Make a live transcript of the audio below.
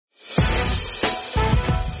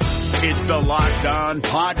It's the Locked On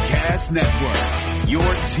Podcast Network,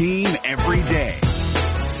 your team every day.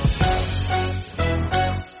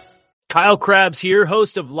 Kyle Krabs here,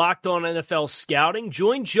 host of Locked On NFL Scouting.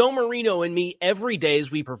 Join Joe Marino and me every day as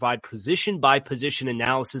we provide position-by-position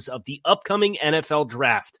analysis of the upcoming NFL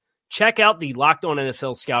Draft. Check out the Locked On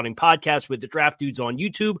NFL Scouting podcast with the Draft Dudes on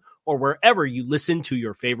YouTube or wherever you listen to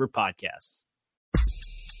your favorite podcasts.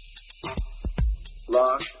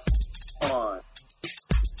 Locked On.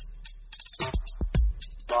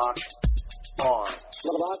 Locked On.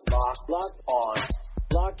 Locked On.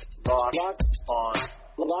 Locked On.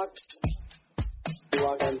 Locked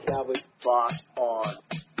On Cowboys. Locked On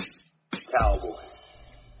Cowboys.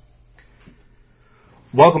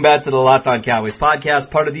 Welcome back to the Locked On Cowboys podcast,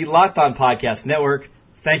 part of the Locked On Podcast Network.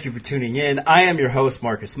 Thank you for tuning in. I am your host,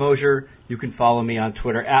 Marcus Mosher. You can follow me on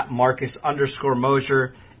Twitter at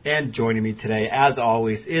Marcus_Mosher. And joining me today, as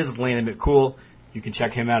always, is Landon McCool. You can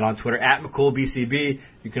check him out on Twitter at McCoolBCB.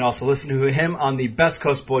 You can also listen to him on the Best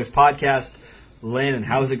Coast Boys podcast. Landon,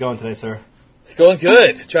 how's it going today, sir? It's going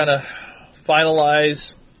good. Trying to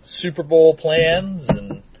finalize Super Bowl plans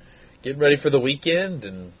and getting ready for the weekend.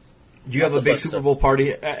 And do you have a big Super Bowl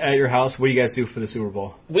party at your house? What do you guys do for the Super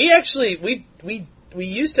Bowl? We actually we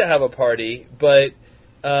used to have a party, but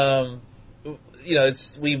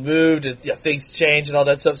we moved and things changed and all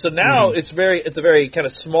that stuff. So now it's a very kind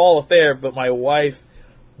of small affair. But my wife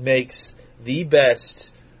makes the best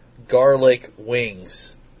garlic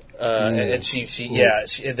wings. And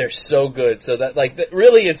and they're so good. So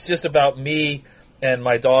really, it's just about me and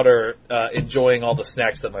my daughter enjoying all the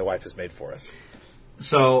snacks that my wife has made for us.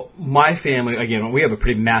 So my family, again, we have a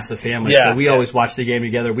pretty massive family. So we always watch the game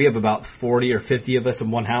together. We have about 40 or 50 of us in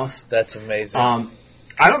one house. That's amazing.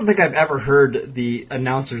 I don't think I've ever heard the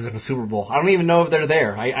announcers of a Super Bowl. I don't even know if they're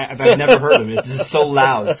there. I've never heard them. It's just so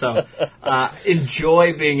loud. So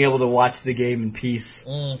enjoy being able to watch the game in peace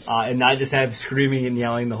and not just have screaming and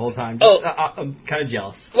yelling the whole time. I'm kind of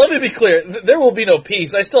jealous. Let me be clear. There will be no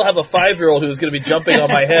peace. I still have a 5-year-old who's going to be jumping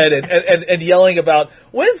on my head and yelling about,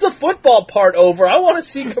 when's the football part over? I want to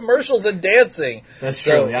see commercials and dancing. That's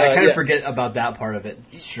true. I kind of forget about that part of it.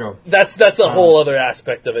 It's true. That's a whole other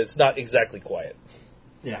aspect of it. It's not exactly quiet.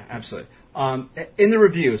 Yeah, absolutely. In the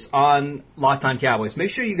reviews on Locked On Cowboys,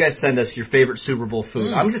 make sure you guys send us your favorite Super Bowl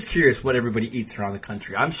food. I'm just curious what everybody eats around the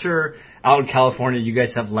country. I'm sure out in California you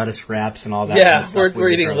guys have lettuce wraps and all that. Yeah, kind of stuff we're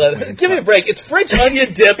eating lettuce. Give me a break. It's French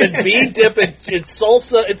onion dip and bean dip and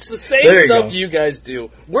salsa. It's the same stuff you guys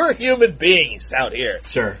do. We're human beings out here.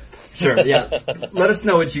 Sure. Yeah, let us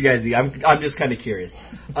know what you guys eat. I'm just kind of curious.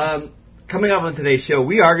 Coming up on today's show,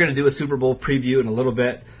 we are going to do a Super Bowl preview in a little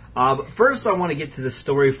bit. But first, I want to get to the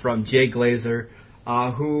story from Jay Glazer,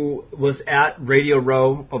 who was at Radio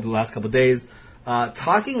Row over the last couple of days,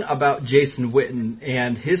 talking about Jason Witten.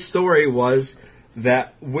 And his story was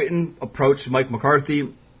that Witten approached Mike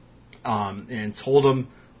McCarthy and told him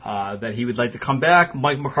that he would like to come back.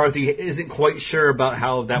 Mike McCarthy isn't quite sure about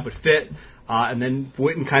how that would fit. And then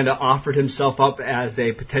Witten kind of offered himself up as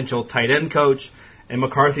a potential tight end coach. And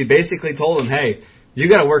McCarthy basically told him, hey, you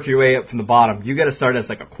got to work your way up from the bottom. You got to start as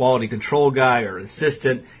like a quality control guy or an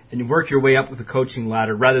assistant, and you work your way up with the coaching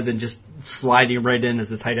ladder rather than just sliding right in as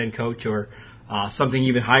a tight end coach or something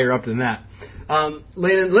even higher up than that.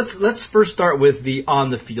 Landon, let's first start with the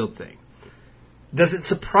on the field thing. Does it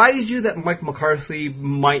surprise you that Mike McCarthy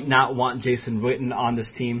might not want Jason Witten on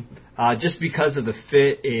this team just because of the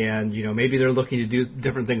fit and maybe they're looking to do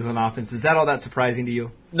different things on offense? Is that all that surprising to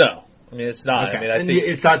you? No. I mean, it's not. Okay. I mean, I think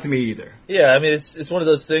it's not to me either. Yeah, I mean, it's one of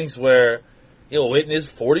those things where, Witten is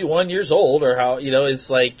 41 years old, or how, it's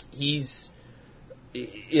like he's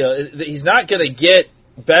not going to get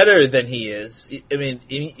better than he is. I mean,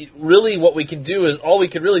 really, what we can do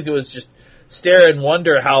is just stare and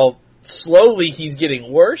wonder how slowly he's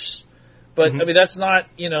getting worse. But I mean, that's not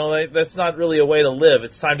that's not really a way to live.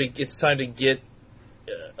 It's time to get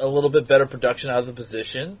a little bit better production out of the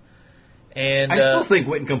position. And I still think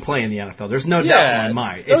Witten can play in the NFL. There's no doubt in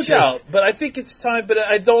my mind. No doubt. But I think it's time. But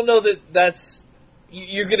I don't know that's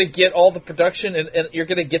you're going to get all the production and you're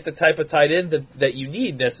going to get the type of tight end that you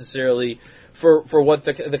need necessarily for what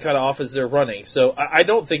the kind of offense they're running. So I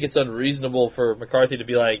don't think it's unreasonable for McCarthy to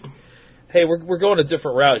be like, hey, we're going a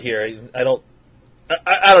different route here. I don't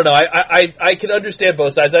know. I can understand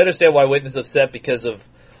both sides. I understand why Witten is upset because of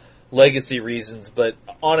legacy reasons, but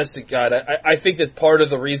honest to God, I think that part of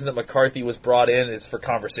the reason that McCarthy was brought in is for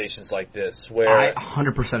conversations like this. Where I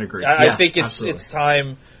 100% agree. I think it's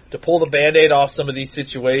time to pull the Band-Aid off some of these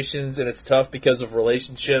situations, and it's tough because of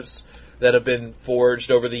relationships that have been forged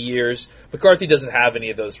over the years. McCarthy doesn't have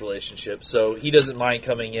any of those relationships, so he doesn't mind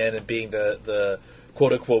coming in and being the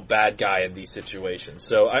quote-unquote bad guy in these situations.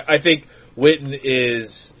 So I think Witten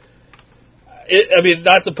is,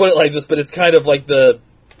 not to put it like this, but it's kind of like the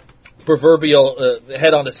proverbial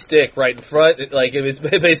head on a stick right in front. Like, it's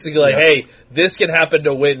basically like, hey, this can happen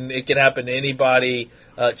to Witten. It can happen to anybody.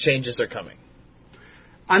 Changes are coming.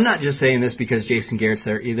 I'm not just saying this because Jason Garrett's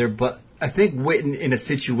there either, but I think Witten in a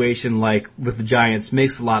situation like with the Giants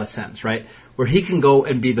makes a lot of sense, right? Where he can go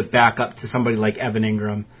and be the backup to somebody like Evan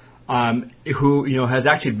Ingram, who, has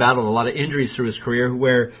actually battled a lot of injuries through his career,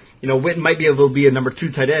 where, Witten might be able to be a number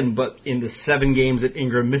 2 tight end, but in the 7 games that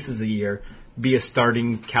Ingram misses a year, be a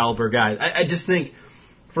starting caliber guy. I just think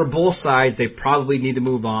for both sides, they probably need to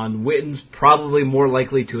move on. Witten's probably more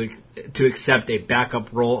likely to accept a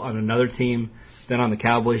backup role on another team than on the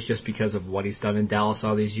Cowboys, just because of what he's done in Dallas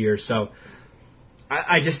all these years. So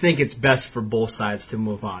I just think it's best for both sides to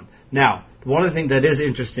move on. Now, one of the things that is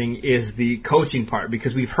interesting is the coaching part,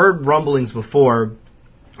 because we've heard rumblings before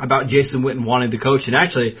about Jason Witten wanting to coach, and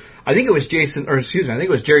actually, I think it was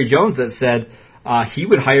Jerry Jones that said he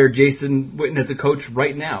would hire Jason Witten as a coach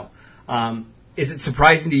right now. Is it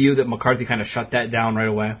surprising to you that McCarthy kind of shut that down right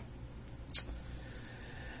away?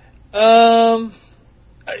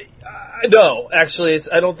 No, actually,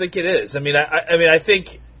 I don't think it is. I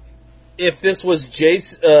think if this was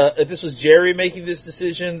Jerry making this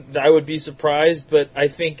decision, I would be surprised. But I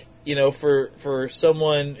think, for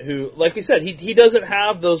someone who, like we said, he doesn't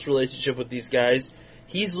have those relationships with these guys.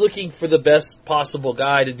 He's looking for the best possible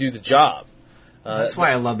guy to do the job. That's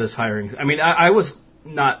why I love this hiring. I was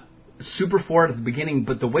not super for it at the beginning,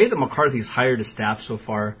 but the way that McCarthy's hired his staff so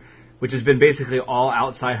far, which has been basically all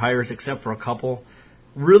outside hires except for a couple,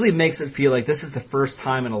 really makes it feel like this is the first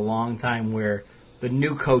time in a long time where the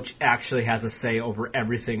new coach actually has a say over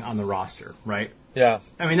everything on the roster, right? Yeah.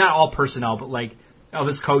 Not all personnel, but like of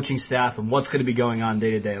his coaching staff and what's going to be going on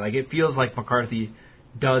day to day. Like, it feels like McCarthy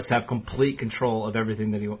does have complete control of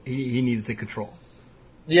everything that he needs to control.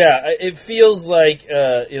 Yeah, it feels like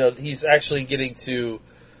he's actually getting to.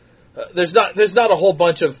 There's not a whole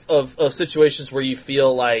bunch of situations where you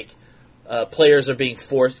feel like players or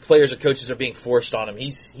coaches are being forced on him.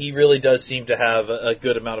 He really does seem to have a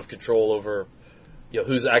good amount of control over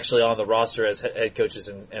who's actually on the roster as head coaches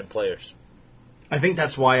and players. I think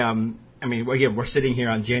that's why again, we're sitting here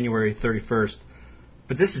on January 31st,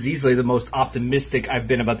 but this is easily the most optimistic I've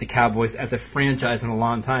been about the Cowboys as a franchise in a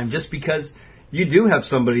long time, just because you do have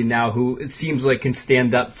somebody now who it seems like can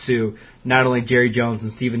stand up to not only Jerry Jones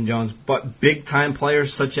and Stephen Jones, but big-time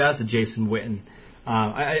players such as Jason Witten.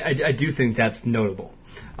 I do think that's notable.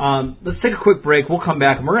 Let's take a quick break. We'll come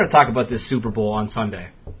back, and we're going to talk about this Super Bowl on Sunday.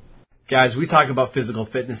 Guys, we talk about physical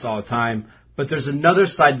fitness all the time, but there's another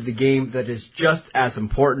side to the game that is just as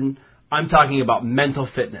important. I'm talking about mental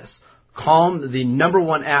fitness. Calm, the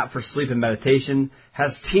 #1 app for sleep and meditation,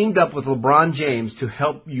 has teamed up with LeBron James to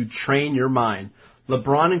help you train your mind.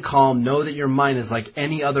 LeBron and Calm know that your mind is like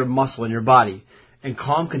any other muscle in your body, and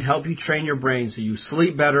Calm can help you train your brain so you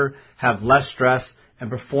sleep better, have less stress, and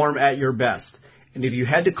perform at your best. And if you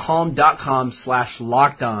head to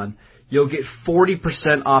calm.com/lockedon, you'll get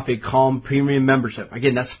 40% off a Calm premium membership.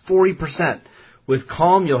 Again, that's 40%. With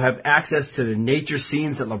Calm, you'll have access to the nature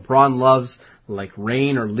scenes that LeBron loves, like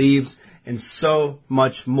rain or leaves, and so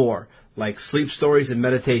much more, like sleep stories and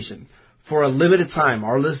meditation. For a limited time,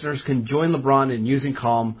 our listeners can join LeBron in using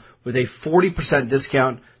Calm with a 40%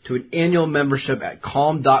 discount to an annual membership at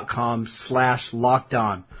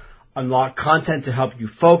calm.com/lockedon. Unlock content to help you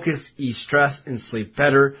focus, ease stress, and sleep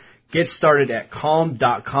better. Get started at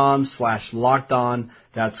calm.com/lockedon.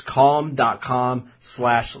 That's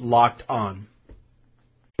calm.com/lockedon.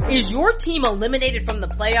 Is your team eliminated from the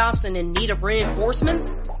playoffs and in need of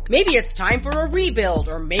reinforcements? Maybe it's time for a rebuild,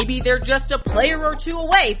 or maybe they're just a player or two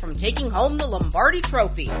away from taking home the Lombardi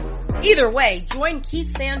Trophy. Either way, join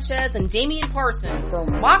Keith Sanchez and Damian Parson for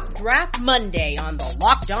Mock Draft Monday on the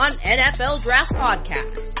Locked On NFL Draft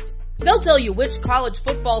Podcast. They'll tell you which college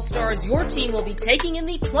football stars your team will be taking in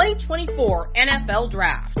the 2024 NFL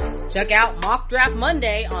Draft. Check out Mock Draft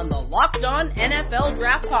Monday on the Locked On NFL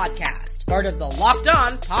Draft Podcast, part of the Locked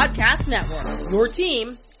On Podcast Network. Your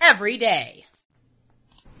team every day.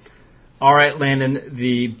 All right, Landon,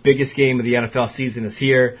 the biggest game of the NFL season is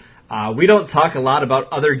here. We don't talk a lot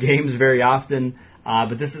about other games very often,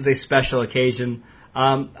 but this is a special occasion.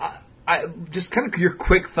 Just kind of your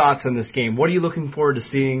quick thoughts on this game. What are you looking forward to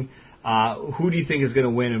seeing? Who do you think is going to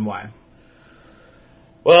win and why?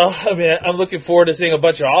 Well, I'm looking forward to seeing a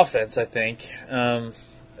bunch of offense, I think.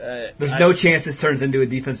 There's no chance this turns into a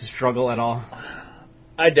defensive struggle at all?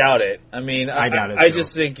 I doubt it. I doubt it, I too.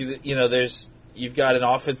 just think, you've got an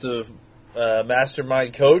offensive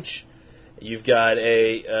mastermind coach You've got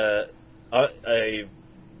a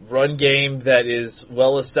run game that is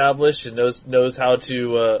well established and knows how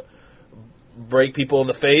to break people in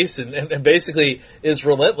the face and basically is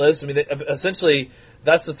relentless. I mean, essentially,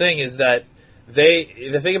 that's the thing is that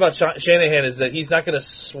the thing about Shanahan is that he's not going to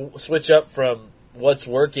switch up from what's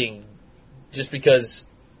working just because,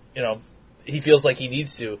 he feels like he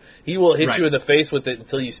needs to. He will hit you in the face with it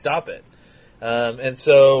until you stop it. And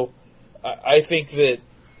so I think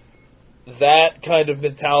that kind of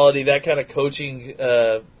mentality, that kind of coaching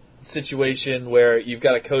situation where you've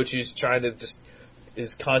got a coach who's trying to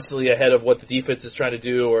is constantly ahead of what the defense is trying to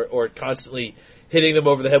do or constantly hitting them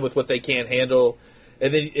over the head with what they can't handle.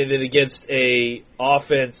 And then against a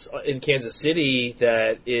offense in Kansas City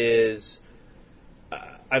that is,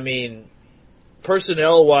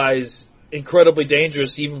 personnel-wise, incredibly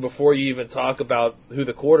dangerous even before you even talk about who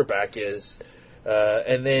the quarterback is.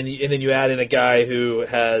 And then you add in a guy who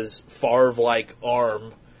has Favre-like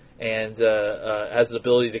arm and has the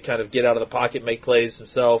ability to kind of get out of the pocket, make plays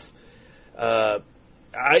himself. I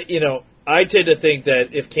tend to think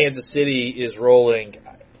that if Kansas City is rolling,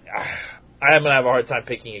 I'm going to have a hard time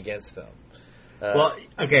picking against them. Well,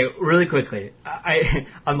 okay, really quickly.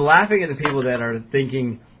 I'm laughing at the people that are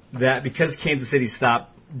thinking that because Kansas City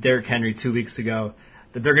stopped Derrick Henry 2 weeks ago,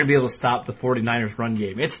 that they're going to be able to stop the 49ers run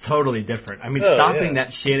game. It's totally different. Stopping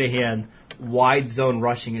that Shanahan wide zone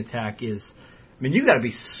rushing attack is, you got to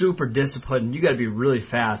be super disciplined. You got to be really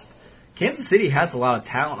fast. Kansas City has a lot of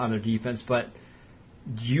talent on their defense, but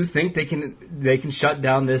do you think they can shut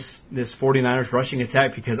down this 49ers rushing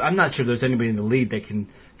attack? Because I'm not sure there's anybody in the league that can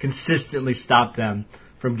consistently stop them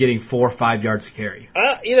from getting 4 or 5 yards to carry.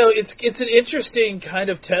 It's an interesting kind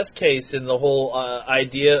of test case in the whole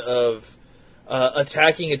idea of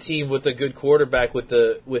attacking a team with a good quarterback with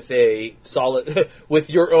a solid with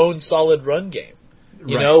your own solid run game.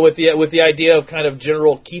 With the idea of kind of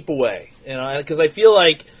general keep away. Because I feel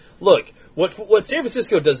like, look, what San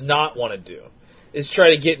Francisco does not want to do is try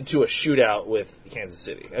to get into a shootout with Kansas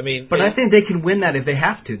City. I think they can win that if they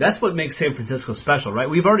have to. That's what makes San Francisco special, right?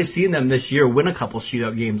 We've already seen them this year win a couple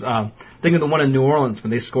shootout games. Think of the one in New Orleans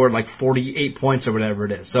when they scored like 48 points or whatever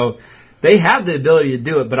it is. So they have the ability to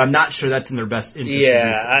do it, but I'm not sure that's in their best interest.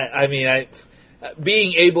 Yeah,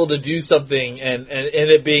 being able to do something and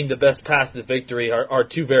it being the best path to victory are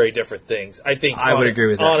two very different things. I think I would agree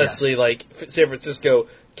with that. Honestly, yes. Like San Francisco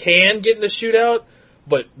can get in the shootout,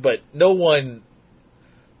 but no one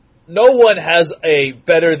has a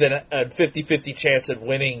better than a 50-50 chance of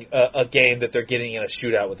winning a game that they're getting in a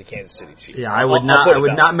shootout with the Kansas City Chiefs. Yeah, I would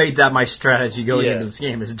not make that my strategy going into this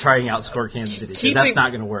game is to try and outscore Kansas City. Because that's not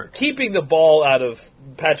going to work. Keeping the ball out of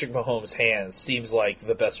Patrick Mahomes' hands seems like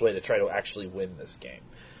the best way to try to actually win this game.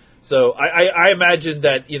 So I imagine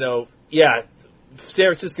that, San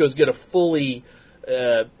Francisco is going to fully,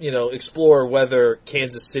 explore whether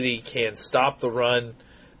Kansas City can stop the run.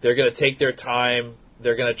 They're going to take their time.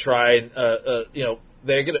 They're going to try and,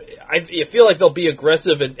 they're going to, I feel like they'll be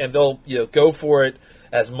aggressive and they'll, go for it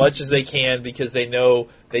as much as they can because they know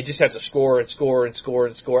they just have to score and score and score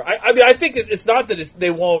and score. I think it's not that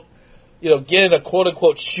they won't, get in a quote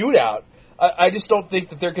unquote shootout. I just don't think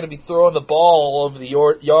that they're going to be throwing the ball all over the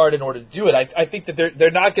yard in order to do it. I think that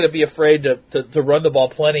they're not going to be afraid to run the ball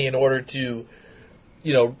plenty in order to,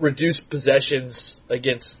 reduce possessions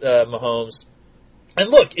against Mahomes. And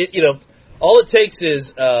look, all it takes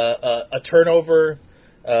is a turnover,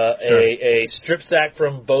 a strip sack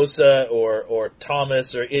from Bosa or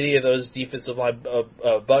Thomas or any of those defensive line,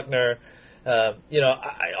 Buckner.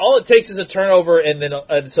 All it takes is a turnover and then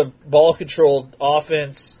some ball controlled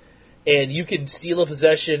offense, and you can steal a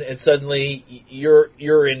possession, and suddenly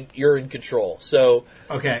you're in control. So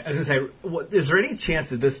okay, I was gonna say, is there any chance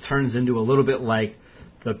that this turns into a little bit like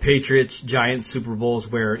the Patriots-Giants Super Bowls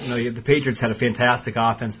where, the Patriots had a fantastic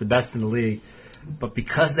offense, the best in the league, but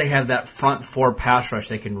because they have that front four pass rush,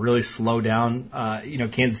 they can really slow down,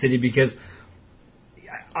 Kansas City because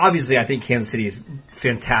obviously I think Kansas City is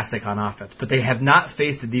fantastic on offense, but they have not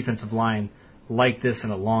faced a defensive line like this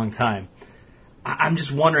in a long time. I'm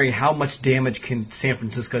just wondering how much damage can San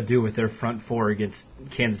Francisco do with their front four against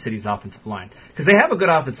Kansas City's offensive line? Because they have a good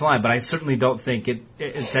offensive line, but I certainly don't think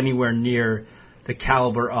it's anywhere near the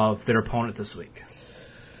caliber of their opponent this week.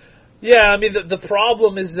 Yeah, the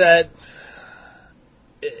problem is that,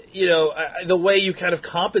 the way you kind of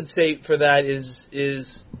compensate for that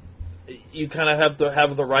is you kind of have to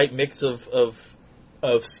have the right mix of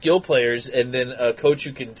of skill players, and then a coach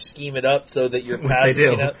who can scheme it up so that your pass, they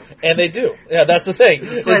do. And they do. Yeah, that's the thing.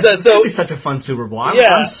 It's gonna be such a fun Super Bowl.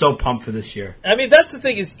 I'm so pumped for this year. I mean, that's the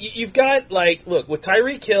thing is you've got look with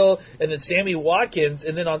Tyreek Hill and then Sammy Watkins,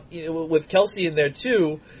 and then with Kelsey in there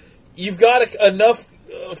too, you've got enough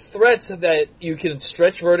threats that you can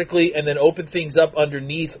stretch vertically and then open things up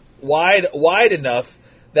underneath wide enough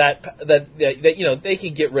that they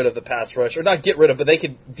can get rid of the pass rush, or not get rid of, but they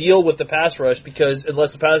can deal with the pass rush, because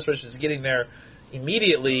unless the pass rush is getting there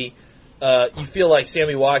immediately, you feel like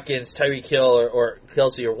Sammy Watkins, Tyreek Hill, or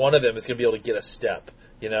Kelsey, or one of them is going to be able to get a step.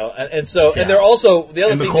 And they're also the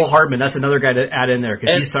other thing. McCole Hardman, that's another guy to add in there,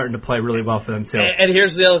 because he's starting to play really well for them too. And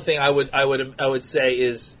here's the other thing I would say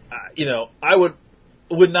is, I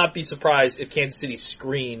would not be surprised if Kansas City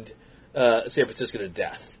screened San Francisco to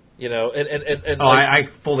death. I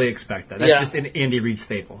fully expect that. That's just an Andy Reid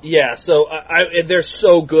staple. Yeah, so and they're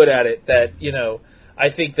so good at it that I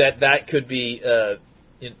think that could be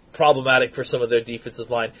problematic for some of their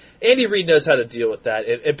defensive line. Andy Reid knows how to deal with that,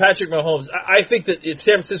 and Patrick Mahomes. I think that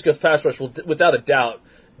San Francisco's pass rush will, without a doubt,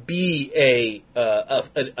 be a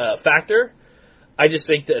factor. I just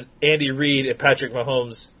think that Andy Reid and Patrick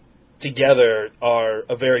Mahomes together are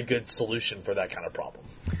a very good solution for that kind of problem.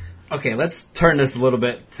 Okay, let's turn this a little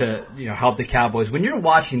bit to help the Cowboys. When you're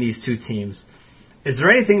watching these two teams, is there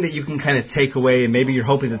anything that you can kind of take away, and maybe you're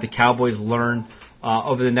hoping that the Cowboys learn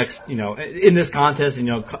over the next, in this contest,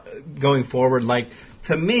 and going forward? Like,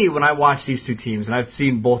 to me, when I watch these two teams, and I've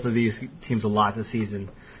seen both of these teams a lot this season,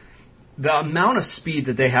 the amount of speed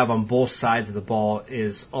that they have on both sides of the ball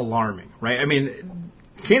is alarming, right? I mean,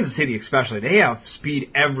 Kansas City especially, they have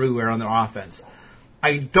speed everywhere on their offense.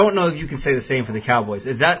 I don't know if you can say the same for the Cowboys.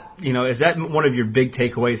 Is that one of your big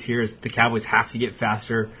takeaways here, is the Cowboys have to get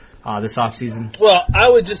faster this offseason? Well, I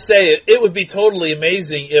would just say it would be totally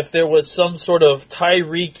amazing if there was some sort of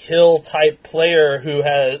Tyreek Hill type player who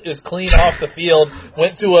is clean off the field,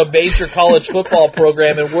 went to a major college football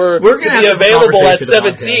program, and we're to be available at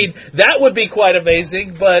 17. That would be quite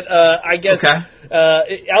amazing. But I guess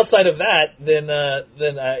outside of that, then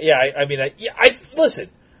listen.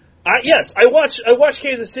 I watch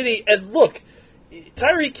Kansas City, and look,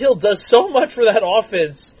 Tyreek Hill does so much for that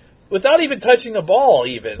offense without even touching the ball.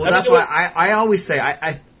 Well, that's why I always say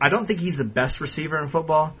I don't think he's the best receiver in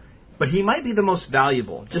football, but he might be the most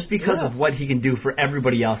valuable just because of what he can do for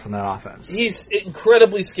everybody else on that offense. He's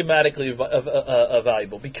incredibly schematically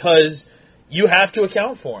valuable because you have to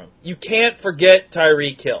account for him. You can't forget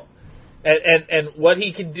Tyreek Hill, and what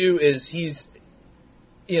he can do is he's.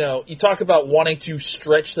 You talk about wanting to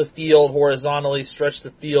stretch the field horizontally, stretch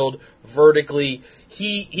the field vertically.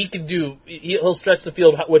 He can do. He'll stretch the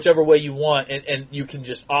field whichever way you want, and you can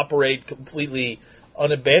just operate completely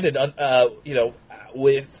unabandoned.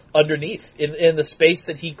 With underneath in the space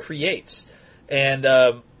that he creates, and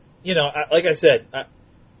like I said,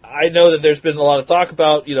 I know that there's been a lot of talk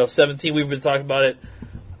about 17. We've been talking about it.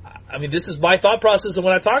 I mean, this is my thought process, and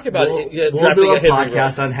when I talk about it, we'll do a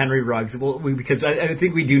podcast on Henry Ruggs because I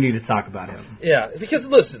think we do need to talk about him. Yeah, because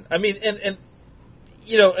listen, I mean, and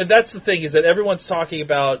that's the thing, is that everyone's talking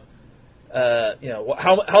about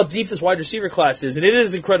how deep this wide receiver class is, and it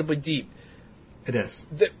is incredibly deep. It is.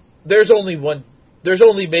 There's only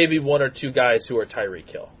maybe one or two guys who are Tyreek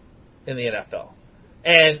Hill in the NFL,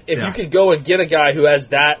 and if you can go and get a guy who has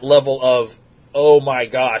that level of oh my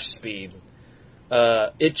gosh speed.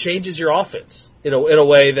 It changes your offense in a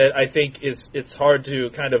way that I think it's hard to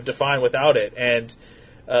kind of define without it. And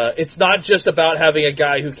it's not just about having a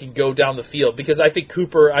guy who can go down the field, because I think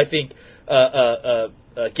Cooper,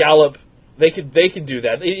 Gallup, they can do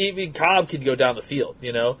that. Even Cobb can go down the field.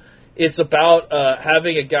 It's about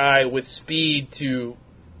having a guy with speed who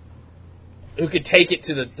could take it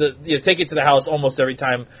to the house almost every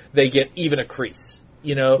time they get even a crease.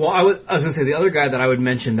 Well, I was going to say the other guy that I would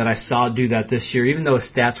mention that I saw do that this year, even though his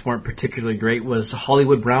stats weren't particularly great, was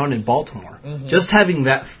Hollywood Brown in Baltimore. Mm-hmm. Just having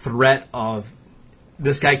that threat of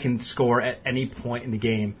this guy can score at any point in the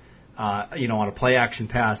game, on a play action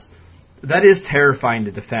pass, that is terrifying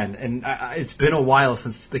to defend. And it's been a while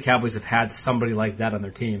since the Cowboys have had somebody like that on their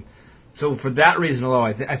team. So for that reason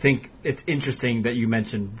alone, I think it's interesting that you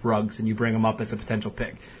mentioned Ruggs and you bring him up as a potential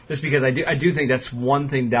pick. Just because I do think that's one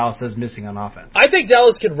thing Dallas is missing on offense. I think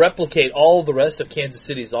Dallas can replicate all the rest of Kansas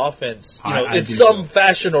City's offense, in some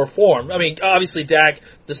fashion or form. I mean, obviously Dak,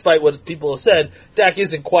 despite what people have said, Dak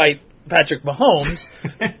isn't quite Patrick Mahomes.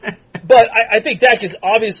 But I think Dak is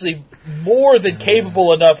obviously more than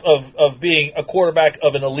capable enough of being a quarterback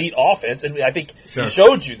of an elite offense, and I think he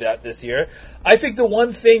showed you that this year. I think the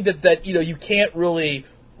one thing that you can't really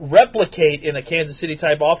replicate in a Kansas City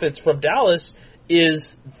type offense from Dallas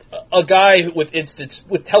is a guy with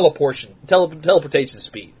teleportation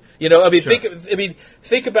speed. You know, I mean, Sure.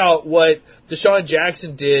 think about what Deshaun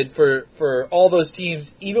Jackson did for all those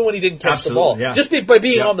teams, even when he didn't catch the ball, yeah. just by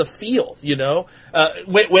being on the field. You know,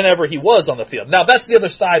 whenever he was on the field. Now, that's the other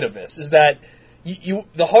side of this: is that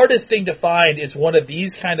the hardest thing to find is one of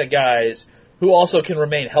these kind of guys who also can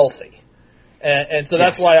remain healthy, and so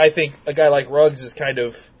that's why I think a guy like Ruggs is kind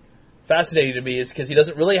of fascinating to me, is because he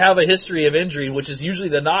doesn't really have a history of injury, which is usually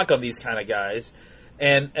the knock on these kind of guys.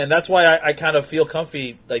 And that's why I kind of feel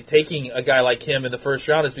comfy like taking a guy like him in the first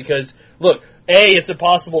round, is because, look, A, it's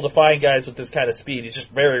impossible to find guys with this kind of speed. He's just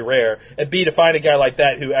very rare. And B, to find a guy like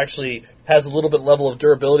that who actually has a little bit level of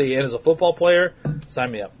durability and is a football player,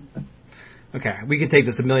 sign me up. Okay, we can take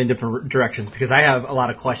this a million different directions because I have a lot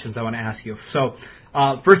of questions I want to ask you. So,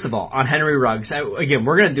 first of all, on Henry Ruggs, again,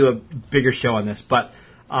 we're going to do a bigger show on this, but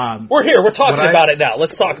we're here. We're talking about it now.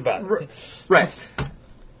 Let's talk about it. Right.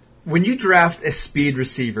 When you draft a speed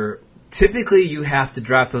receiver, typically you have to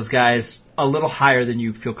draft those guys a little higher than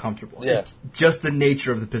you feel comfortable. Yeah. It's just the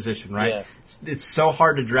nature of the position, right? Yeah. It's so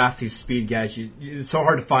hard to draft these speed guys. It's so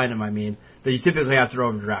hard to find them, that you typically have to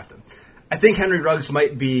overdraft them. I think Henry Ruggs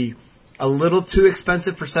might be a little too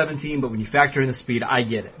expensive for 17, but when you factor in the speed, I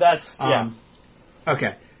get it.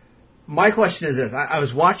 Okay. My question is this. I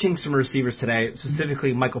was watching some receivers today,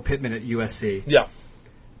 specifically Michael Pittman at USC. Yeah.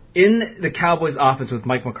 In the Cowboys offense with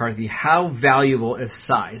Mike McCarthy, how valuable is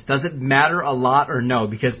size? Does it matter a lot or no?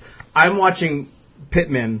 Because I'm watching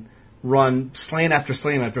Pittman run slant after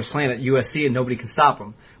slant after slant at USC and nobody can stop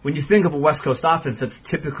him. When you think of a West Coast offense, that's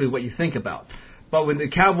typically what you think about. But when the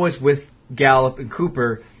Cowboys with Gallup and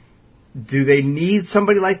Cooper, do they need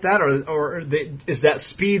somebody like that, or is that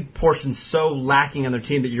speed portion so lacking on their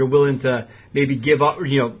team that you're willing to maybe give up?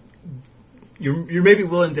 You're maybe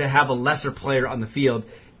willing to have a lesser player on the field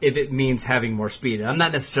if it means having more speed. And I'm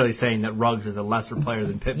not necessarily saying that Ruggs is a lesser player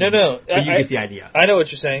than Pittman. No. But you get the idea. I know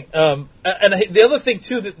what you're saying. And the other thing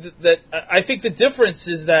too that I think the difference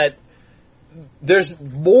is that there's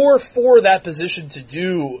more for that position to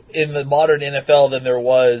do in the modern NFL than there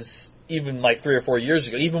was even like 3 or 4 years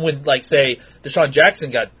ago. Even when, like, say, Deshaun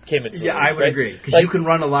Jackson came into the league, I would agree. Because you can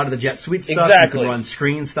run a lot of the jet sweep stuff. Exactly. You can run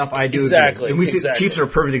screen stuff. I do exactly. agree. And we see the exactly. Chiefs are a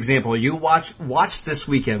perfect example. You watch this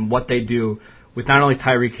weekend what they do with not only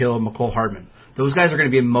Tyreek Hill and McCole Hardman. Those guys are going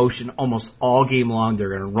to be in motion almost all game long.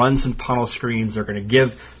 They're going to run some tunnel screens. They're going to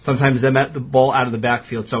give sometimes them the ball out of the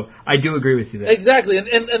backfield. So I do agree with you there. Exactly.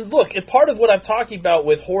 And look, and part of what I'm talking about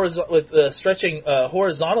with stretching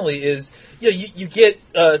horizontally is, you get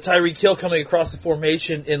Tyreek Hill coming across the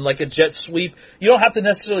formation in like a jet sweep. You don't have to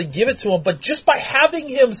necessarily give it to him, but just by having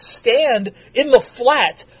him stand in the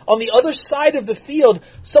flat on the other side of the field,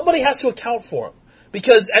 somebody has to account for him.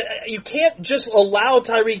 Because you can't just allow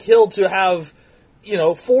Tyreek Hill to have,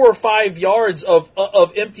 4 or 5 yards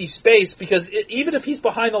of empty space, because even if he's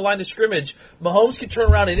behind the line of scrimmage, Mahomes can turn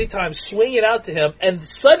around anytime, swing it out to him, and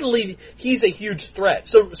suddenly he's a huge threat.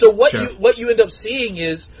 So what you end up seeing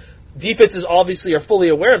is defenses obviously are fully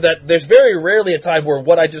aware of that. There's very rarely a time where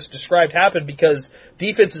what I just described happened, because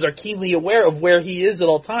defenses are keenly aware of where he is at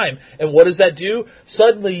all time. And what does that do?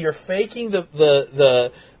 Suddenly you're faking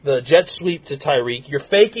the jet sweep to Tyreek, you're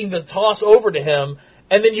faking the toss over to him,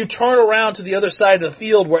 and then you turn around to the other side of the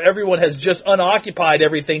field where everyone has just unoccupied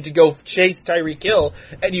everything to go chase Tyreek Hill,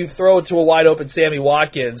 and you throw it to a wide open Sammy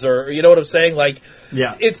Watkins, or you know what I'm saying?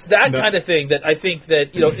 It's that kind of thing that I think that,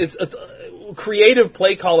 it's creative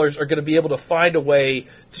play callers are going to be able to find a way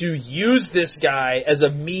to use this guy as a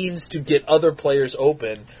means to get other players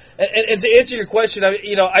open. And to answer your question,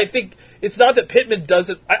 I think it's not that Pittman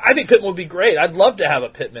doesn't. I think Pittman would be great. I'd love to have a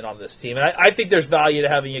Pittman on this team, and I think there's value to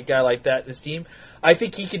having a guy like that in this team. I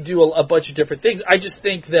think he can do a bunch of different things. I just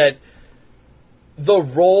think that the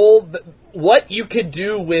role, what you can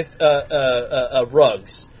do with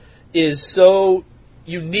Ruggs, is so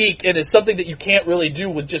unique, and it's something that you can't really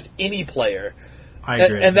do with just any player. I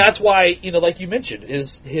agree. And that's why, like you mentioned,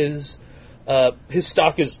 his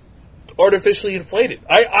stock is artificially inflated.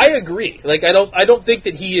 I agree. I don't think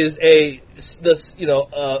that he is the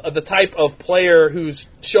type of player who's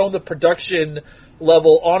shown the production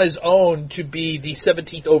level on his own to be the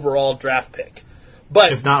 17th overall draft pick.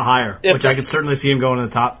 But if not higher, which I could certainly see him going in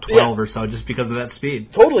the top 12 or so just because of that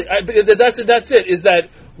speed. Totally. That's it, is that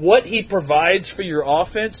what he provides for your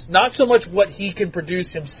offense, not so much what he can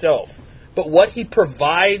produce himself, but what he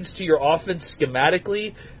provides to your offense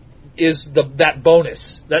schematically is that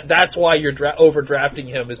bonus. That's why you're overdrafting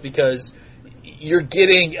him, is because you're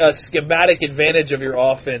getting a schematic advantage of your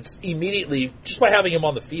offense immediately just by having him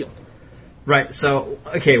on the field. Right. So,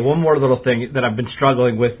 okay, one more little thing that I've been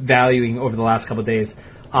struggling with valuing over the last couple of days.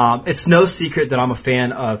 It's no secret that I'm a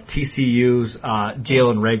fan of TCU's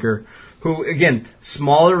Jalen Reagor, who, again,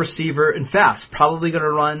 smaller receiver and fast, probably going to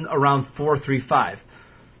run around 4.35.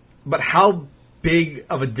 But how big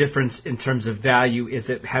of a difference in terms of value is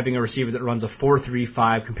it having a receiver that runs a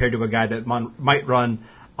 4.35 compared to a guy that might run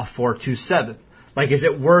a 4.27? Like, is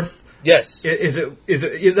it worth? Yes. Is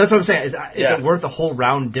it? That's what I'm saying. Is it worth a whole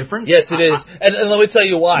round difference? Yes, it is. And let me tell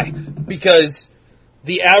you why. Because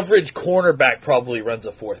the average cornerback probably runs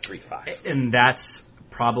a 4.35. And that's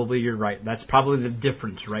probably, you're right. That's probably the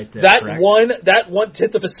difference right there. That correct?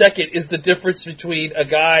 1/10 of a second is the difference between a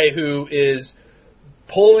guy who is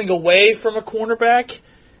pulling away from a cornerback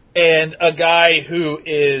and a guy who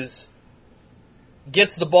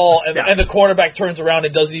gets the ball and the cornerback turns around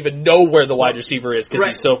and doesn't even know where the wide receiver is because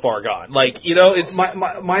he's so far gone. Like, it's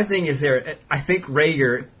my thing is there. I think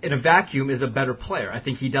Reagor in a vacuum is a better player. I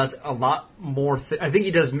think he does a lot more. I think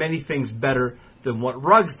he does many things better than what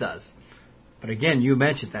Ruggs does. But again, you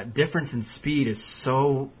mentioned that difference in speed is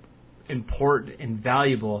so important and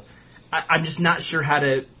valuable. I'm just not sure how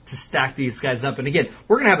to stack these guys up. And again,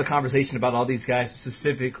 we're going to have a conversation about all these guys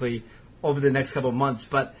specifically over the next couple of months.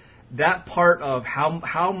 But that part of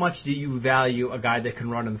how much do you value a guy that can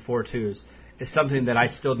run in the 4.2s is something that I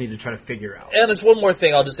still need to try to figure out. And there's one more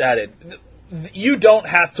thing I'll just add in. You don't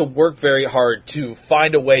have to work very hard to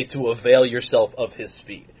find a way to avail yourself of his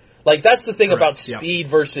speed. Like, that's the thing about speed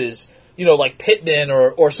versus, like Pittman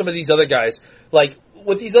or some of these other guys. Like,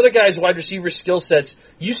 with these other guys' wide receiver skill sets,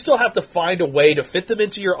 you still have to find a way to fit them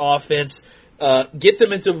into your offense, get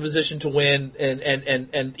them into a position to win,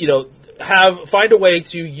 and find a way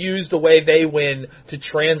to use the way they win to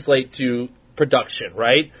translate to production,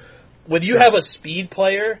 right? When you have a speed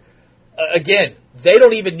player, again, they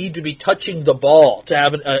don't even need to be touching the ball to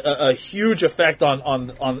have a huge effect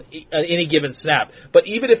on any given snap. But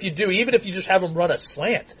even if you do, even if you just have them run a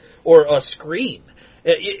slant or a screen,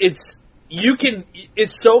 it's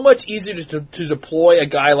so much easier to deploy a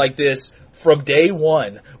guy like this from day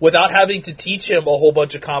one without having to teach him a whole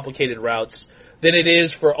bunch of complicated routes than it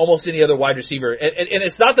is for almost any other wide receiver. And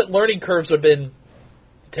it's not that learning curves have been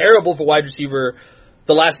terrible for wide receiver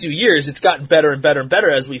the last few years. It's gotten better and better and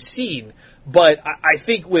better as we've seen. But I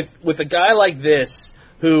think with a guy like this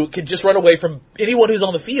who can just run away from anyone who's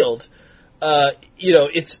on the field,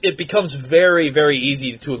 it becomes very, very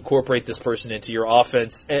easy to incorporate this person into your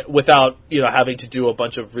offense without, having to do a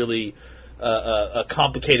bunch of really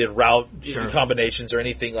complicated route combinations or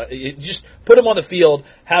anything. Just put him on the field,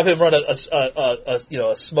 have him run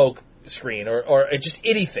a smoke screen or just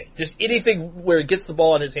anything where he gets the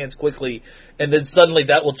ball in his hands quickly, and then suddenly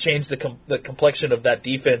that will change the complexion of that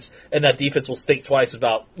defense, and that defense will think twice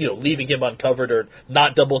about leaving him uncovered or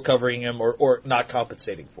not double covering him or not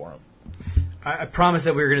compensating for him. I promised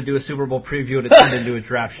that we were going to do a Super Bowl preview and it turned into a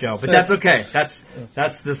draft show, but that's okay.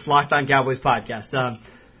 That's this Locked On Cowboys podcast.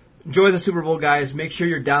 Enjoy the Super Bowl, guys. Make sure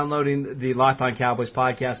you're downloading the Locked On Cowboys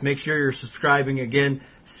podcast. Make sure you're subscribing. Again,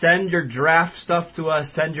 send your draft stuff to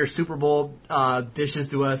us. Send your Super Bowl dishes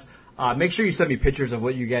to us. Make sure you send me pictures of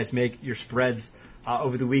what you guys make, your spreads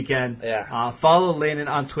over the weekend. Yeah. Follow Landon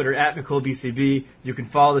on Twitter at NicoleDCB. You can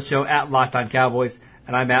follow the show at Locked On Cowboys.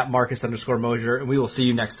 And I'm at Marcus_Mosier. And we will see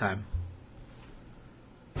you next time.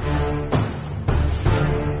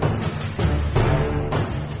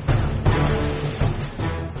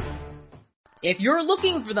 If you're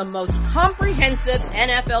looking for the most comprehensive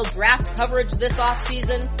NFL draft coverage this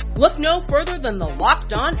offseason, look no further than the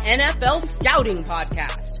Locked On NFL Scouting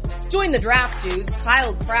Podcast. Join the draft dudes,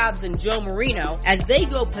 Kyle Krabs and Joe Marino, as they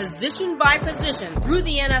go position by position through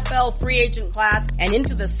the NFL free agent class and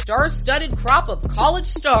into the star-studded crop of college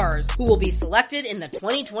stars who will be selected in the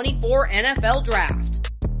 2024 NFL Draft.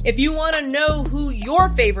 If you want to know who your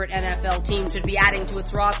favorite NFL team should be adding to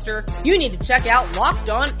its roster, you need to check out Locked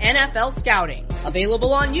On NFL Scouting,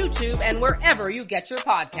 available on YouTube and wherever you get your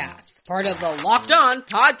podcasts. Part of the Locked On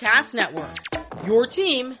Podcast Network. Your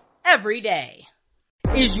team every day.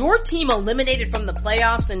 Is your team eliminated from the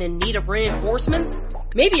playoffs and in need of reinforcements?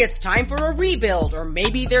 Maybe it's time for a rebuild, or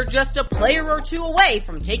maybe they're just a player or two away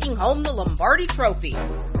from taking home the Lombardi Trophy.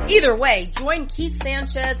 Either way, join Keith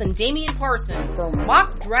Sanchez and Damian Parson for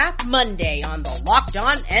Mock Draft Monday on the Locked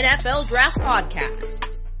On NFL Draft Podcast.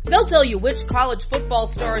 They'll tell you which college football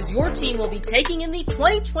stars your team will be taking in the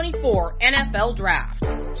 2024 NFL Draft.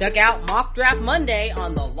 Check out Mock Draft Monday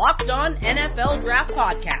on the Locked On NFL Draft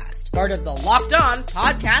Podcast, part of the Locked On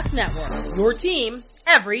Podcast Network. Your team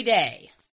every day.